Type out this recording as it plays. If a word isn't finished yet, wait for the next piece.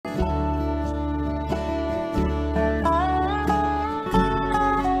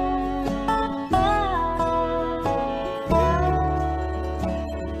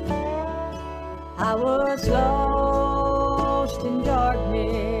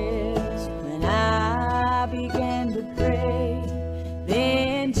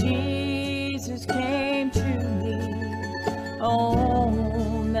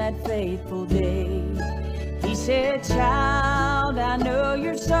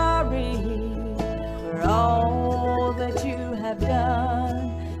sorry for all that you have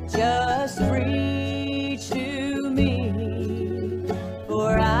done. Just reach to me,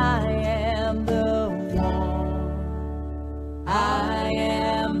 for I am the one. I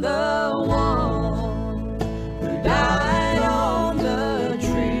am the one who died on the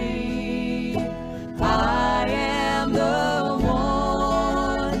tree. I am the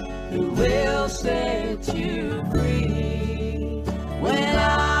one who will set you free. When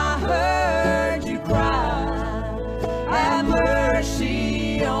I heard you cry, have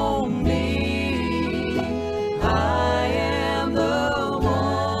mercy on me. I am the one.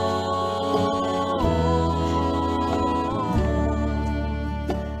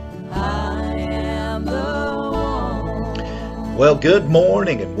 I am the one. Well, good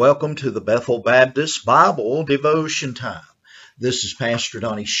morning and welcome to the Bethel Baptist Bible Devotion Time. This is Pastor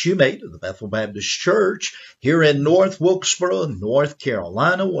Donnie Shoemate of the Bethel Baptist Church here in North Wilkesboro, North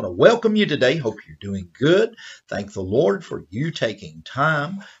Carolina. I want to welcome you today. Hope you're doing good. Thank the Lord for you taking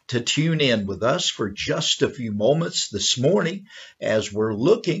time to tune in with us for just a few moments this morning as we're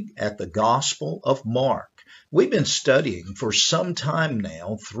looking at the Gospel of Mark. We've been studying for some time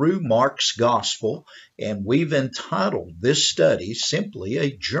now through Mark's Gospel, and we've entitled this study simply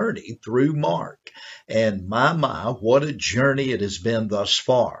A Journey Through Mark. And my, what a journey it has been thus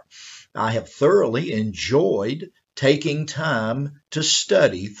far. I have thoroughly enjoyed taking time to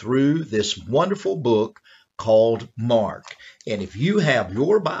study through this wonderful book called Mark. And if you have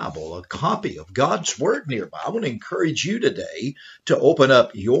your Bible, a copy of God's Word nearby, I want to encourage you today to open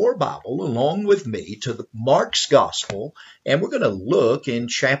up your Bible along with me to the Mark's Gospel, and we're going to look in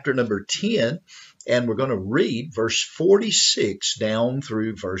chapter number 10, and we're going to read verse 46 down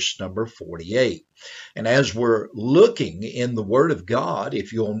through verse number 48. And as we're looking in the Word of God,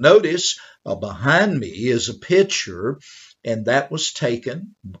 if you'll notice, behind me is a picture, and that was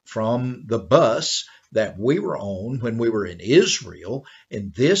taken from the bus that we were on when we were in Israel,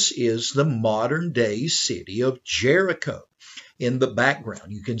 and this is the modern day city of Jericho. In the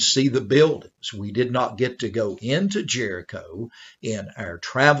background, you can see the buildings. We did not get to go into Jericho in our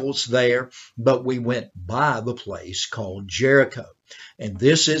travels there, but we went by the place called Jericho. And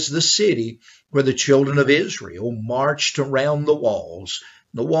this is the city where the children of Israel marched around the walls.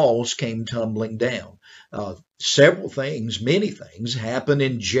 The walls came tumbling down. Many things happened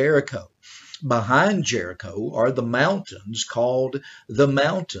in Jericho. Behind Jericho are the mountains called the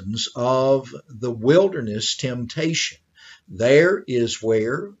mountains of the wilderness temptation. There is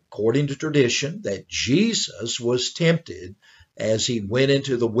where, according to tradition, that Jesus was tempted as he went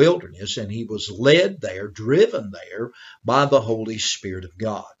into the wilderness, and he was led there, driven there by the Holy Spirit of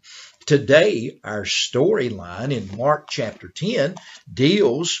God. Today, our storyline in Mark chapter 10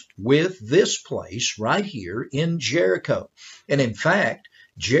 deals with this place right here in Jericho. And in fact,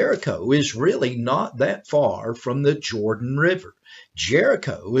 Jericho is really not that far from the Jordan River.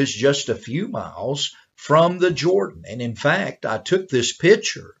 Jericho is just a few miles from the Jordan. And in fact, I took this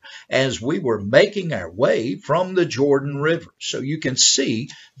picture as we were making our way from the Jordan River. So you can see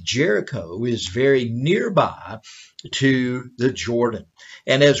Jericho is very nearby to the Jordan.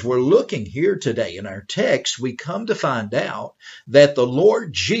 And as we're looking here today in our text, we come to find out that the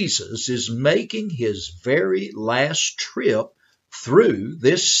Lord Jesus is making his very last trip through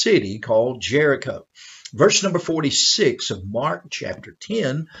this city called Jericho. Verse number 46 of Mark chapter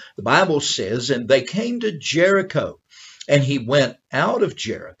 10, the Bible says, "And they came to Jericho, and he went out of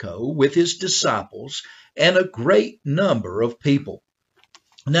Jericho with his disciples and a great number of people."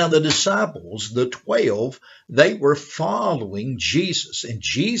 Now the disciples, the 12, they were following Jesus, and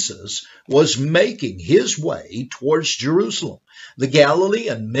Jesus was making his way towards Jerusalem. The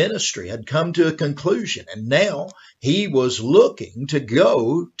Galilean ministry had come to a conclusion, and now he was looking to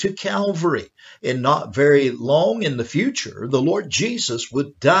go to Calvary. And not very long in the future, the Lord Jesus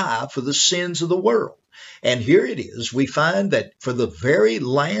would die for the sins of the world. And here it is, we find that for the very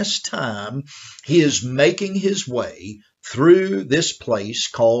last time, he is making his way through this place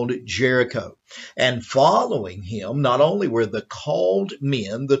called Jericho. And following him, not only were the called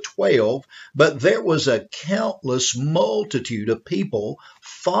men, the 12, but there was a countless multitude of people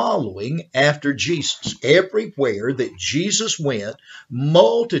following after Jesus. Everywhere that Jesus went,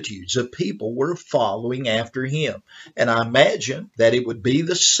 multitudes of people were following after him. And I imagine that it would be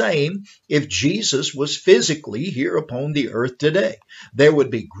the same if Jesus was physically here upon the earth today. There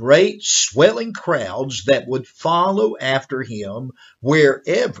would be great swelling crowds that would follow after him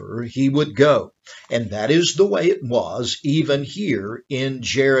wherever he would go. And that is the way it was even here in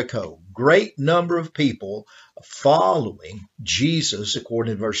Jericho. Great number of people following Jesus,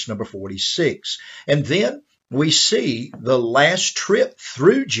 according to verse number 46. And then we see the last trip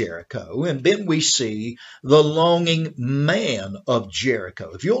through Jericho, and then we see the longing man of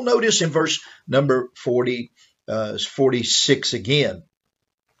Jericho. If you'll notice in verse number 46 again,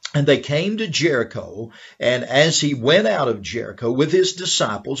 and they came to Jericho, and as he went out of Jericho with his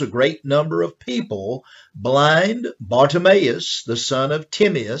disciples, a great number of people, blind Bartimaeus, the son of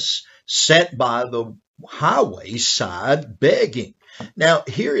Timaeus, sat by the highway side begging. Now,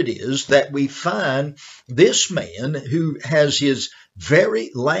 here it is that we find this man who has his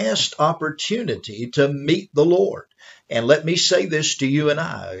very last opportunity to meet the Lord. And let me say this to you and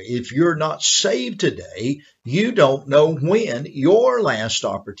I, if you're not saved today, you don't know when your last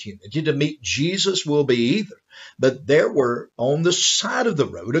opportunity to meet Jesus will be either. But there were on the side of the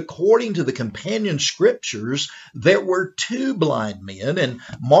road, according to the companion scriptures, there were two blind men, and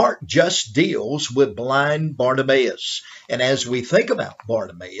Mark just deals with blind Bartimaeus. And as we think about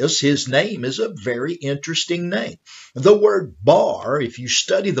Bartimaeus, his name is a very interesting name. The word bar, if you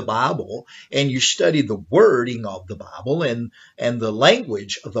study the Bible and you study the wording of the Bible and the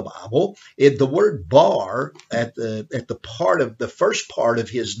language of the Bible, the word bar at the first part of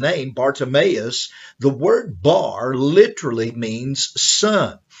his name, Bartimaeus, the word bar literally means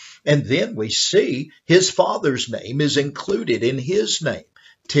son. And then we see his father's name is included in his name,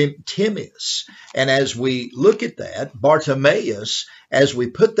 Timaeus. And as we look at that, Bartimaeus, as we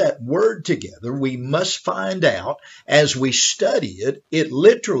put that word together, we must find out as we study it, it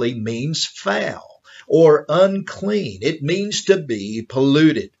literally means foul or unclean. It means to be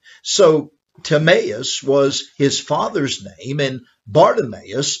polluted. So Timaeus was his father's name, and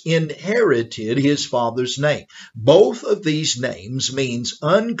Bartimaeus inherited his father's name. Both of these names means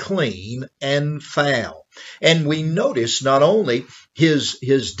unclean and foul. And we notice not only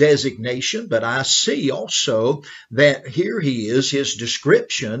his designation, but I see also that here he is, his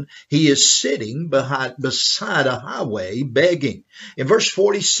description, he is sitting beside a highway begging. In verse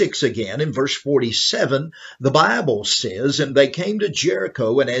 46 again, in verse 47, the Bible says, and they came to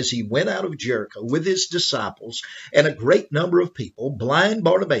Jericho, and as he went out of Jericho with his disciples and a great number of people, blind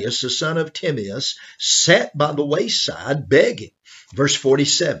Bartimaeus, the son of Timaeus, sat by the wayside begging. Verse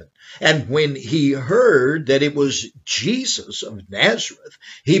 47. And when he heard that it was Jesus of Nazareth,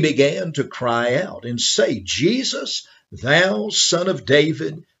 he began to cry out and say, Jesus, thou son of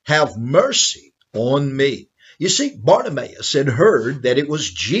David, have mercy on me. You see, Bartimaeus had heard that it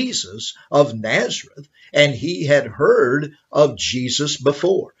was Jesus of Nazareth, and he had heard of Jesus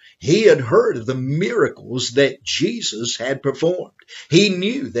before. He had heard of the miracles that Jesus had performed. He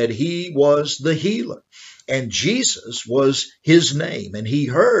knew that he was the healer. And Jesus was his name, and he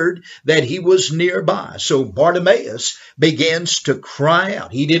heard that he was nearby. So Bartimaeus begins to cry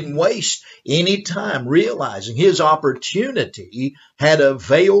out. He didn't waste any time realizing his opportunity had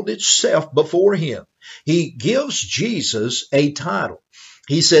availed itself before him. He gives Jesus a title.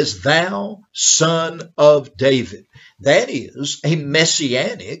 He says, thou son of David. That is a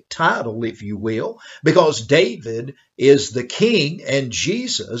messianic title, if you will, because David is the king and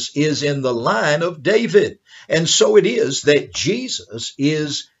Jesus is in the line of David. And so it is that Jesus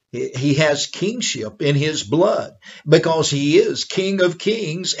he has kingship in his blood because he is King of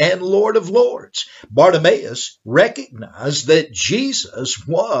Kings and Lord of Lords. Bartimaeus recognized that Jesus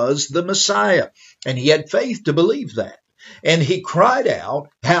was the Messiah, and he had faith to believe that. And he cried out,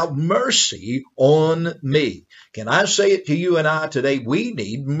 have mercy on me. Can I say it to you and I today? We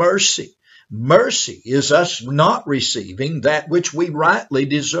need mercy. Mercy is us not receiving that which we rightly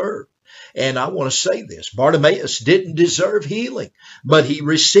deserve. And I want to say this, Bartimaeus didn't deserve healing, but he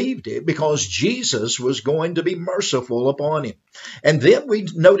received it because Jesus was going to be merciful upon him. And then we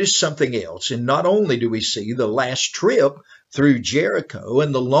notice something else. And not only do we see the last trip through Jericho,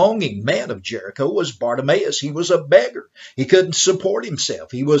 and the longing man of Jericho was Bartimaeus. He was a beggar. He couldn't support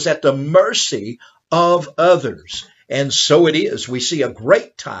himself. He was at the mercy of others. And so it is. We see a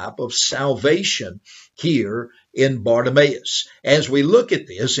great type of salvation here in Bartimaeus. As we look at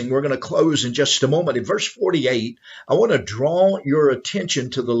this, and we're going to close in just a moment, in verse 48, I want to draw your attention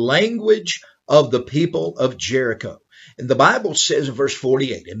to the language of the people of Jericho. And the Bible says in verse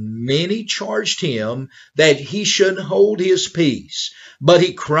 48, and many charged him that he should hold his peace, but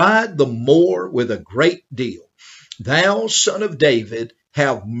he cried the more with a great deal, thou son of David,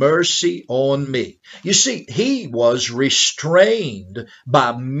 have mercy on me. You see, he was restrained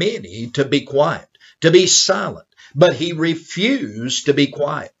by many to be quiet, to be silent. But he refused to be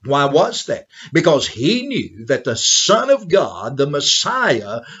quiet. Why was that? Because he knew that the Son of God, the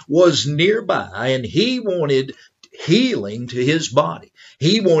Messiah, was nearby, and he wanted healing to his body.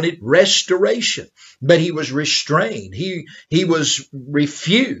 He wanted restoration, but he was restrained. He was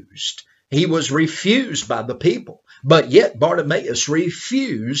refused. He was refused by the people, but yet Bartimaeus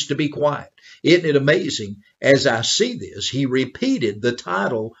refused to be quiet. Isn't it amazing? As I see this, he repeated the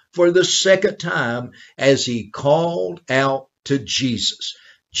title for the second time as he called out to Jesus.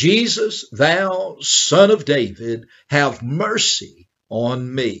 Jesus, thou Son of David, have mercy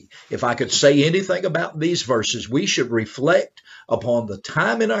on me. If I could say anything about these verses, we should reflect upon the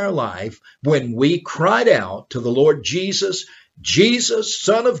time in our life when we cried out to the Lord Jesus, Jesus,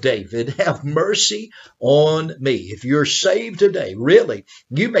 Son of David, have mercy on me. If you're saved today, really,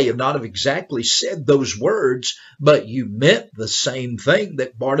 you may have not have exactly said those words, but you meant the same thing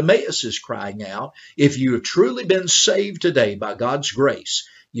that Bartimaeus is crying out. If you have truly been saved today by God's grace,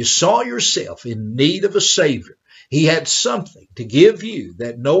 you saw yourself in need of a Savior. He had something to give you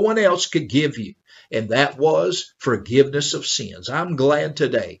that no one else could give you, and that was forgiveness of sins. I'm glad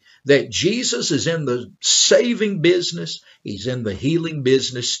today that Jesus is in the saving business. He's in the healing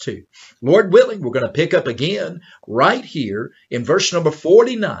business too. Lord willing, we're going to pick up again right here in verse number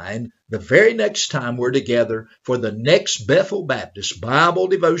 49, the very next time we're together for the next Bethel Baptist Bible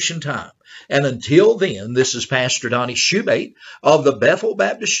devotion time. And until then, this is Pastor Donnie Shoemate of the Bethel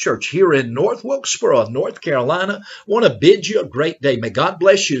Baptist Church here in North Wilkesboro, North Carolina. I want to bid you a great day. May God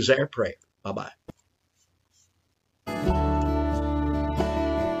bless you is our prayer. Bye-bye.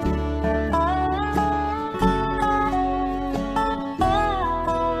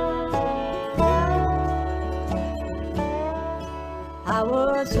 I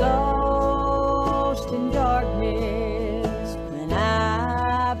was lost in darkness when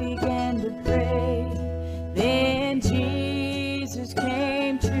I began to pray. Then Jesus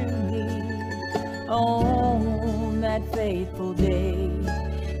came to me on that faithful day.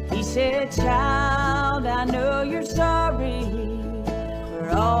 He said, child, I know you're sorry for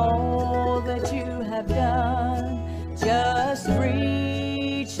all